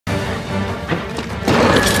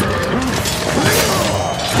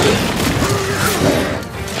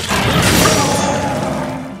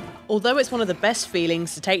Although it's one of the best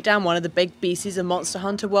feelings to take down one of the big beasties of Monster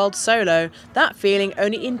Hunter World solo, that feeling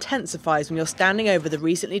only intensifies when you're standing over the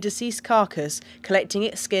recently deceased carcass, collecting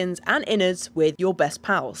its skins and innards with your best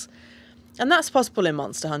pals. And that's possible in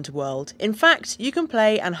Monster Hunter World. In fact, you can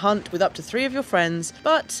play and hunt with up to 3 of your friends,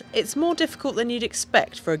 but it's more difficult than you'd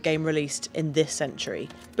expect for a game released in this century.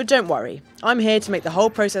 But don't worry, I'm here to make the whole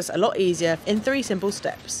process a lot easier in 3 simple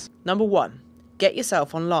steps. Number 1. Get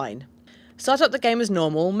yourself online. Start up the game as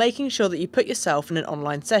normal, making sure that you put yourself in an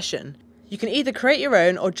online session. You can either create your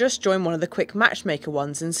own or just join one of the quick matchmaker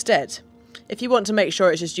ones instead. If you want to make sure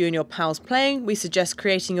it's just you and your pals playing, we suggest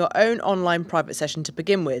creating your own online private session to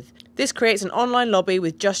begin with. This creates an online lobby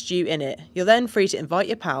with just you in it. You're then free to invite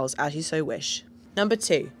your pals as you so wish. Number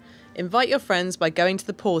 2. Invite your friends by going to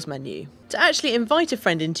the pause menu. To actually invite a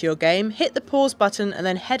friend into your game, hit the pause button and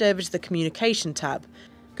then head over to the communication tab.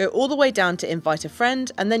 Go all the way down to invite a friend,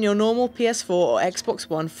 and then your normal PS4 or Xbox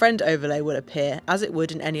One friend overlay will appear, as it would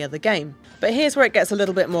in any other game. But here's where it gets a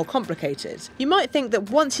little bit more complicated. You might think that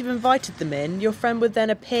once you've invited them in, your friend would then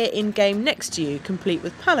appear in-game next to you, complete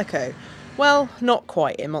with Palico. Well, not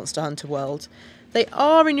quite in Monster Hunter World. They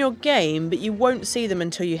are in your game, but you won't see them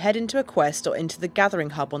until you head into a quest or into the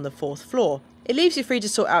gathering hub on the 4th floor. It leaves you free to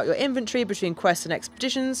sort out your inventory between quests and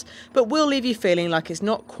expeditions, but will leave you feeling like it's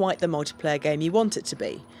not quite the multiplayer game you want it to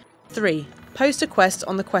be. 3. Post a quest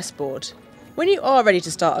on the quest board. When you are ready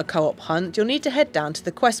to start a co-op hunt, you'll need to head down to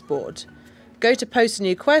the quest board. Go to post a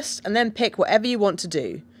new quest and then pick whatever you want to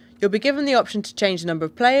do. You'll be given the option to change the number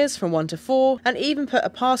of players from 1 to 4 and even put a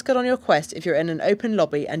passcode on your quest if you're in an open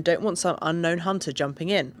lobby and don't want some unknown hunter jumping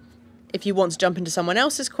in. If you want to jump into someone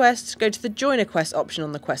else's quest, go to the Join a Quest option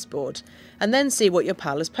on the quest board, and then see what your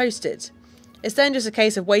pal has posted. It's then just a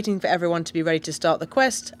case of waiting for everyone to be ready to start the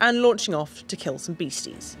quest and launching off to kill some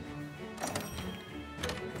beasties.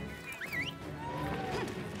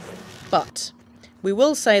 But we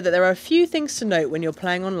will say that there are a few things to note when you're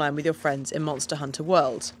playing online with your friends in Monster Hunter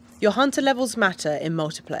World. Your hunter levels matter in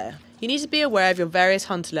multiplayer. You need to be aware of your various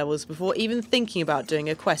hunter levels before even thinking about doing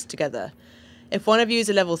a quest together. If one of you is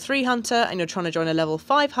a level 3 hunter and you're trying to join a level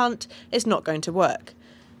 5 hunt, it's not going to work.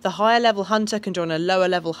 The higher level hunter can join a lower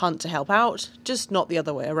level hunt to help out, just not the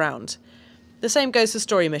other way around. The same goes for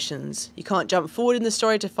story missions. You can't jump forward in the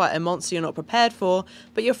story to fight a monster you're not prepared for,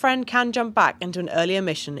 but your friend can jump back into an earlier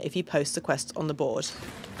mission if you post the quest on the board.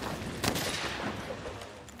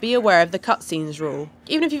 Be aware of the cutscenes rule.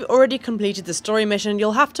 Even if you've already completed the story mission,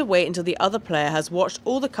 you'll have to wait until the other player has watched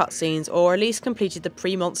all the cutscenes or at least completed the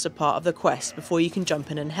pre-monster part of the quest before you can jump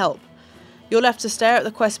in and help. You're left to stare at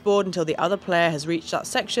the quest board until the other player has reached that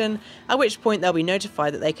section, at which point they'll be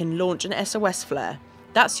notified that they can launch an SOS flare.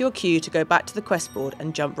 That's your cue to go back to the quest board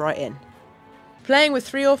and jump right in. Playing with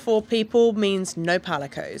 3 or 4 people means no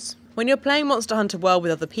palicos. When you're playing Monster Hunter World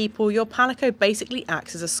with other people, your palico basically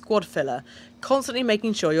acts as a squad filler, constantly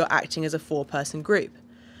making sure you're acting as a 4-person group.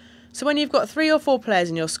 So when you've got 3 or 4 players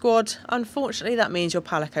in your squad, unfortunately that means your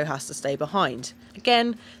palico has to stay behind.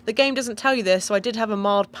 Again, the game doesn't tell you this, so I did have a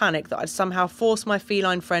mild panic that I'd somehow force my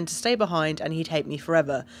feline friend to stay behind and he'd hate me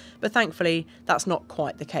forever, but thankfully that's not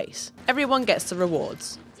quite the case. Everyone gets the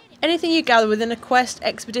rewards. Anything you gather within a quest,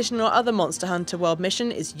 expedition or other Monster Hunter World mission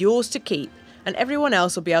is yours to keep, and everyone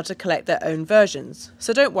else will be able to collect their own versions.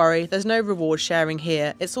 So don't worry, there's no reward sharing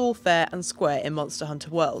here, it's all fair and square in Monster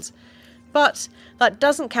Hunter World. But that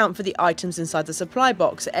doesn't count for the items inside the supply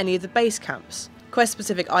box at any of the base camps.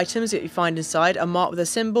 Quest-specific items that you find inside are marked with a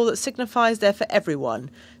symbol that signifies they're for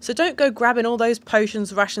everyone, so don't go grabbing all those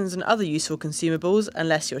potions, rations and other useful consumables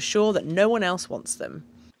unless you're sure that no one else wants them.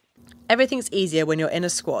 Everything's easier when you're in a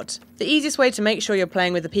squad. The easiest way to make sure you're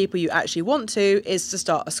playing with the people you actually want to is to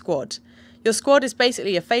start a squad. Your squad is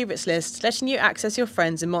basically a favourites list, letting you access your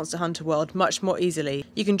friends in Monster Hunter World much more easily.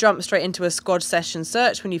 You can jump straight into a squad session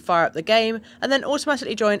search when you fire up the game, and then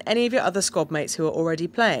automatically join any of your other squad mates who are already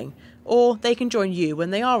playing. Or they can join you when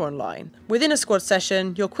they are online. Within a squad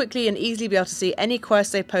session, you'll quickly and easily be able to see any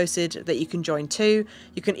quests they posted that you can join too.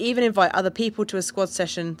 You can even invite other people to a squad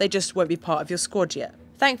session, they just won't be part of your squad yet.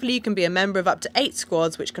 Thankfully, you can be a member of up to 8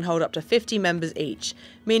 squads, which can hold up to 50 members each,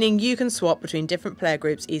 meaning you can swap between different player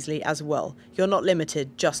groups easily as well. You're not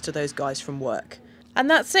limited just to those guys from work. And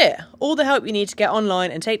that's it! All the help you need to get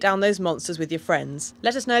online and take down those monsters with your friends.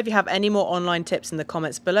 Let us know if you have any more online tips in the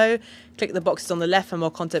comments below. Click the boxes on the left for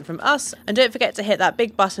more content from us, and don't forget to hit that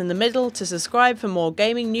big button in the middle to subscribe for more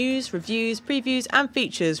gaming news, reviews, previews and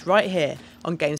features right here on GamesRadar.